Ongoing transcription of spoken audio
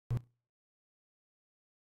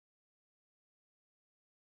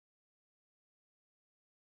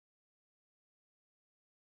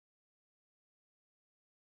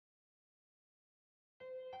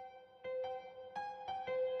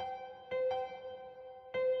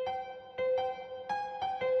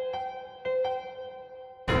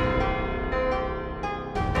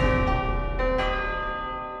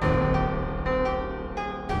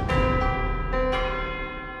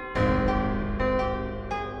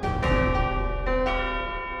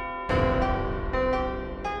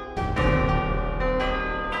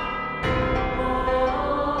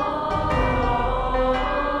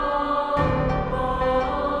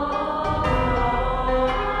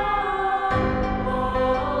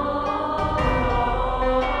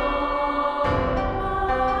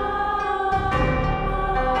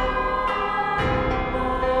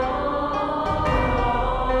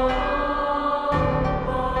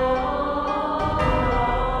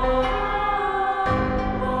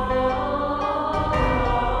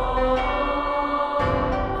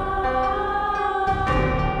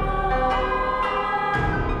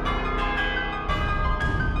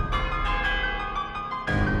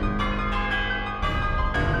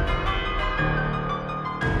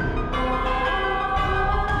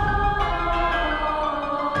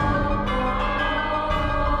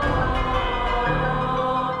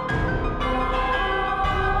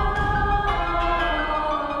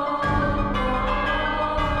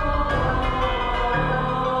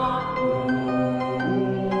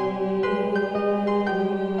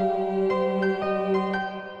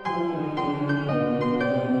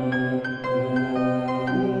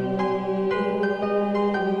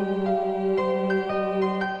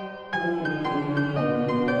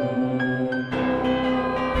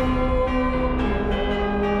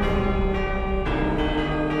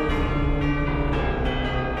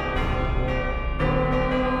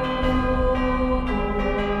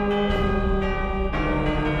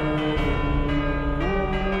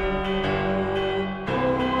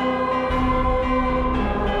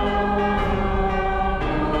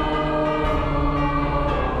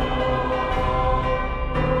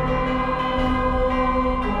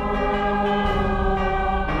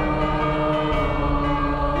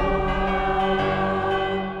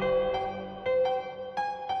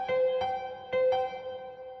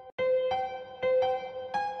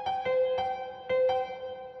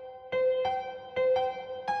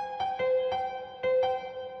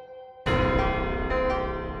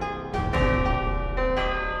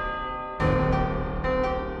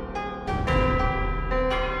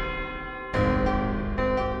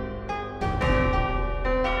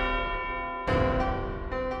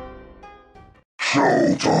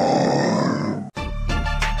Showtime!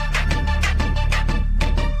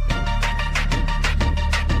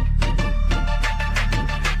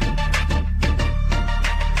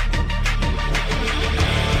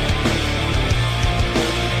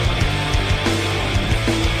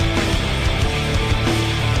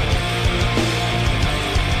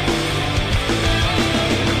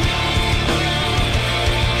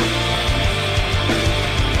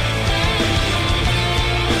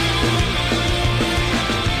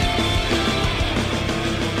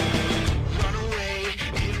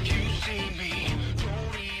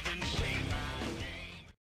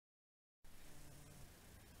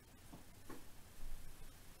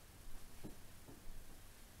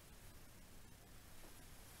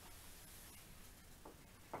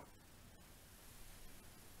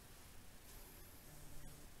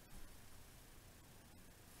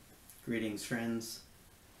 Greetings, friends.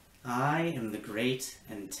 I am the great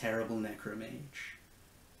and terrible NecroMage.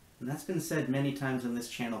 And that's been said many times on this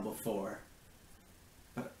channel before.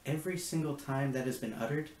 But every single time that has been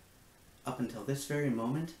uttered, up until this very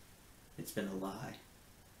moment, it's been a lie.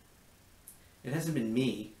 It hasn't been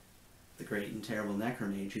me, the great and terrible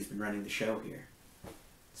NecroMage, who's been running the show here.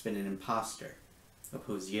 It's been an imposter, a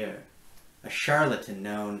poseur, a charlatan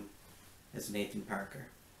known as Nathan Parker.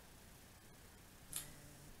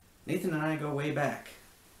 Nathan and I go way back,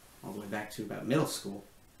 all the way back to about middle school.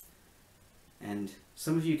 And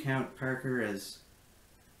some of you count Parker as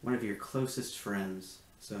one of your closest friends,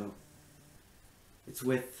 so it's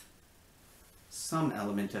with some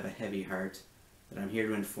element of a heavy heart that I'm here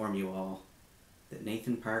to inform you all that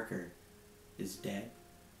Nathan Parker is dead.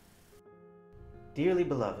 Dearly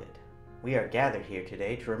beloved, we are gathered here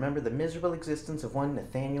today to remember the miserable existence of one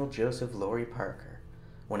Nathaniel Joseph Laurie Parker,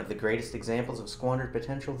 one of the greatest examples of squandered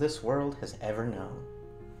potential this world has ever known.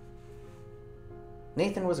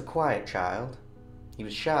 Nathan was a quiet child. He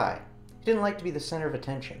was shy. He didn't like to be the center of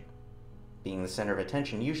attention. Being the center of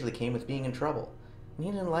attention usually came with being in trouble, and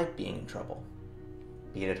he didn't like being in trouble.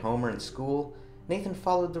 Be it at home or in school, Nathan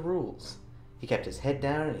followed the rules. He kept his head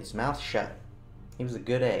down and his mouth shut. He was a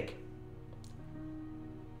good egg.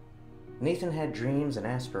 Nathan had dreams and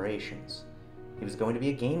aspirations. He was going to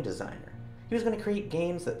be a game designer. He was going to create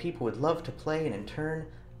games that people would love to play, and in turn,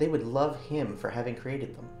 they would love him for having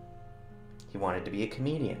created them. He wanted to be a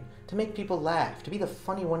comedian, to make people laugh, to be the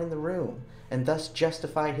funny one in the room, and thus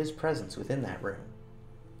justify his presence within that room.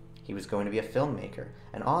 He was going to be a filmmaker,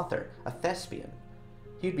 an author, a thespian.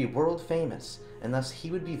 He would be world famous, and thus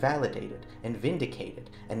he would be validated and vindicated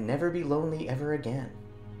and never be lonely ever again.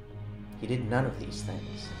 He did none of these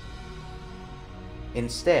things.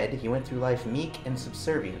 Instead, he went through life meek and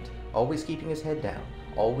subservient, always keeping his head down,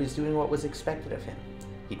 always doing what was expected of him.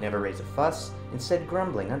 He'd never raise a fuss, instead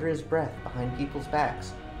grumbling under his breath behind people's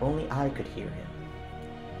backs, where only I could hear him.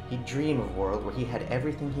 He'd dream of a world where he had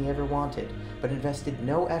everything he ever wanted, but invested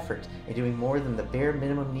no effort in doing more than the bare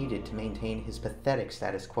minimum needed to maintain his pathetic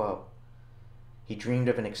status quo. He dreamed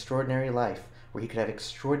of an extraordinary life where he could have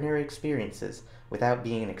extraordinary experiences without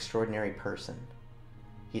being an extraordinary person.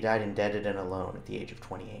 He died indebted and alone at the age of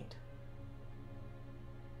 28.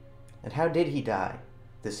 And how did he die,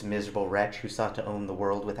 this miserable wretch who sought to own the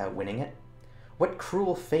world without winning it? What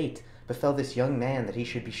cruel fate befell this young man that he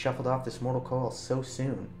should be shuffled off this mortal coil so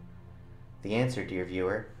soon? The answer, dear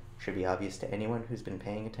viewer, should be obvious to anyone who's been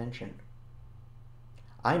paying attention.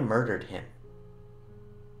 I murdered him.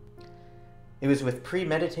 It was with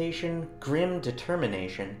premeditation, grim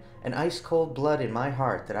determination, and ice-cold blood in my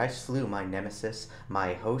heart that I slew my nemesis,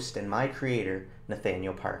 my host, and my creator,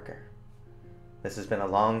 Nathaniel Parker. This has been a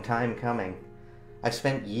long time coming. I've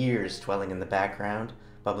spent years dwelling in the background,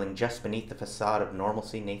 bubbling just beneath the facade of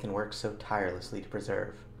normalcy Nathan worked so tirelessly to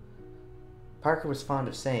preserve. Parker was fond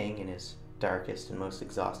of saying, in his darkest and most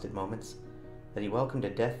exhausted moments, that he welcomed a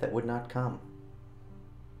death that would not come.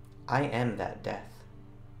 I am that death.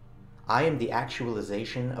 I am the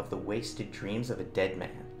actualization of the wasted dreams of a dead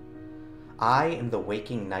man. I am the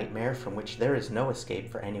waking nightmare from which there is no escape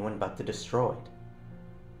for anyone but the destroyed.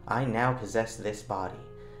 I now possess this body,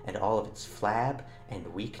 and all of its flab and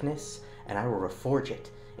weakness, and I will reforge it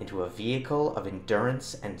into a vehicle of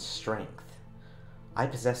endurance and strength. I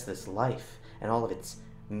possess this life, and all of its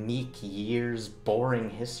meek years, boring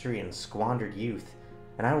history, and squandered youth,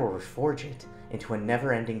 and I will reforge it into a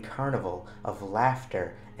never-ending carnival of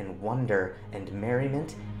laughter and wonder and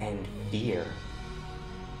merriment and fear.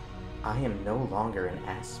 I am no longer an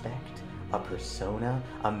aspect, a persona,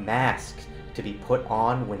 a mask to be put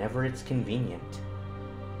on whenever it's convenient.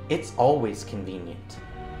 It's always convenient.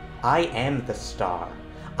 I am the star.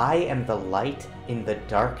 I am the light in the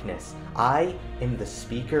darkness. I am the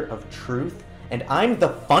speaker of truth, and I'm the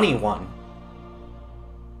funny one.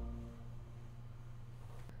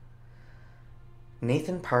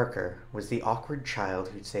 Nathan Parker was the awkward child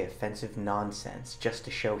who'd say offensive nonsense just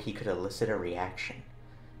to show he could elicit a reaction.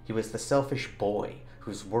 He was the selfish boy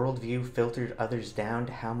whose worldview filtered others down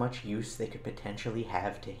to how much use they could potentially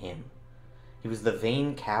have to him. He was the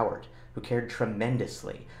vain coward who cared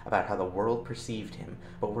tremendously about how the world perceived him,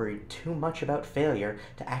 but worried too much about failure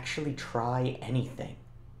to actually try anything.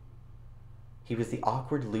 He was the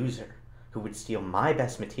awkward loser who would steal my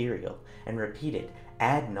best material and repeat it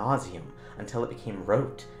ad nauseum until it became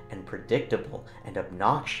rote and predictable and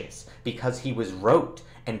obnoxious, because he was rote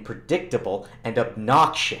and predictable and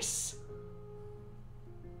obnoxious.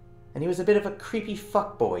 And he was a bit of a creepy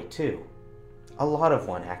fuckboy, too. A lot of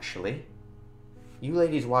one, actually. You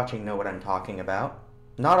ladies watching know what I'm talking about.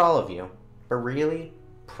 Not all of you, but really,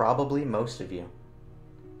 probably most of you.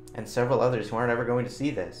 And several others who aren't ever going to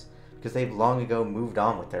see this, because they've long ago moved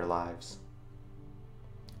on with their lives.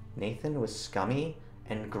 Nathan was scummy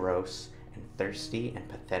and gross and thirsty and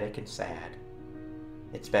pathetic and sad.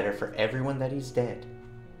 It's better for everyone that he's dead,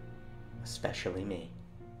 especially me.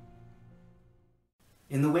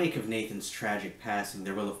 In the wake of Nathan's tragic passing,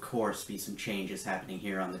 there will of course be some changes happening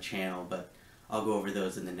here on the channel, but I'll go over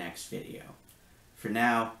those in the next video. For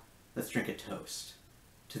now, let's drink a toast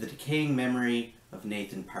to the decaying memory of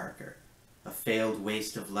Nathan Parker, a failed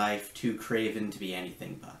waste of life too craven to be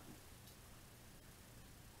anything but.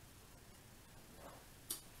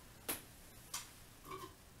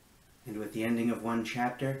 And with the ending of one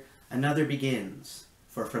chapter, another begins,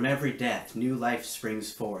 for from every death new life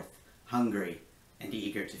springs forth, hungry and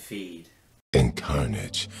eager to feed. In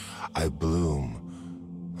carnage, I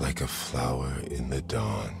bloom like a flower in the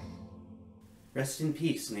dawn. Rest in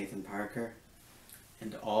peace, Nathan Parker,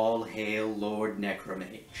 and all hail Lord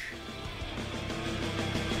NecroMage.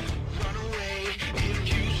 Run away if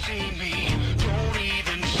you see me.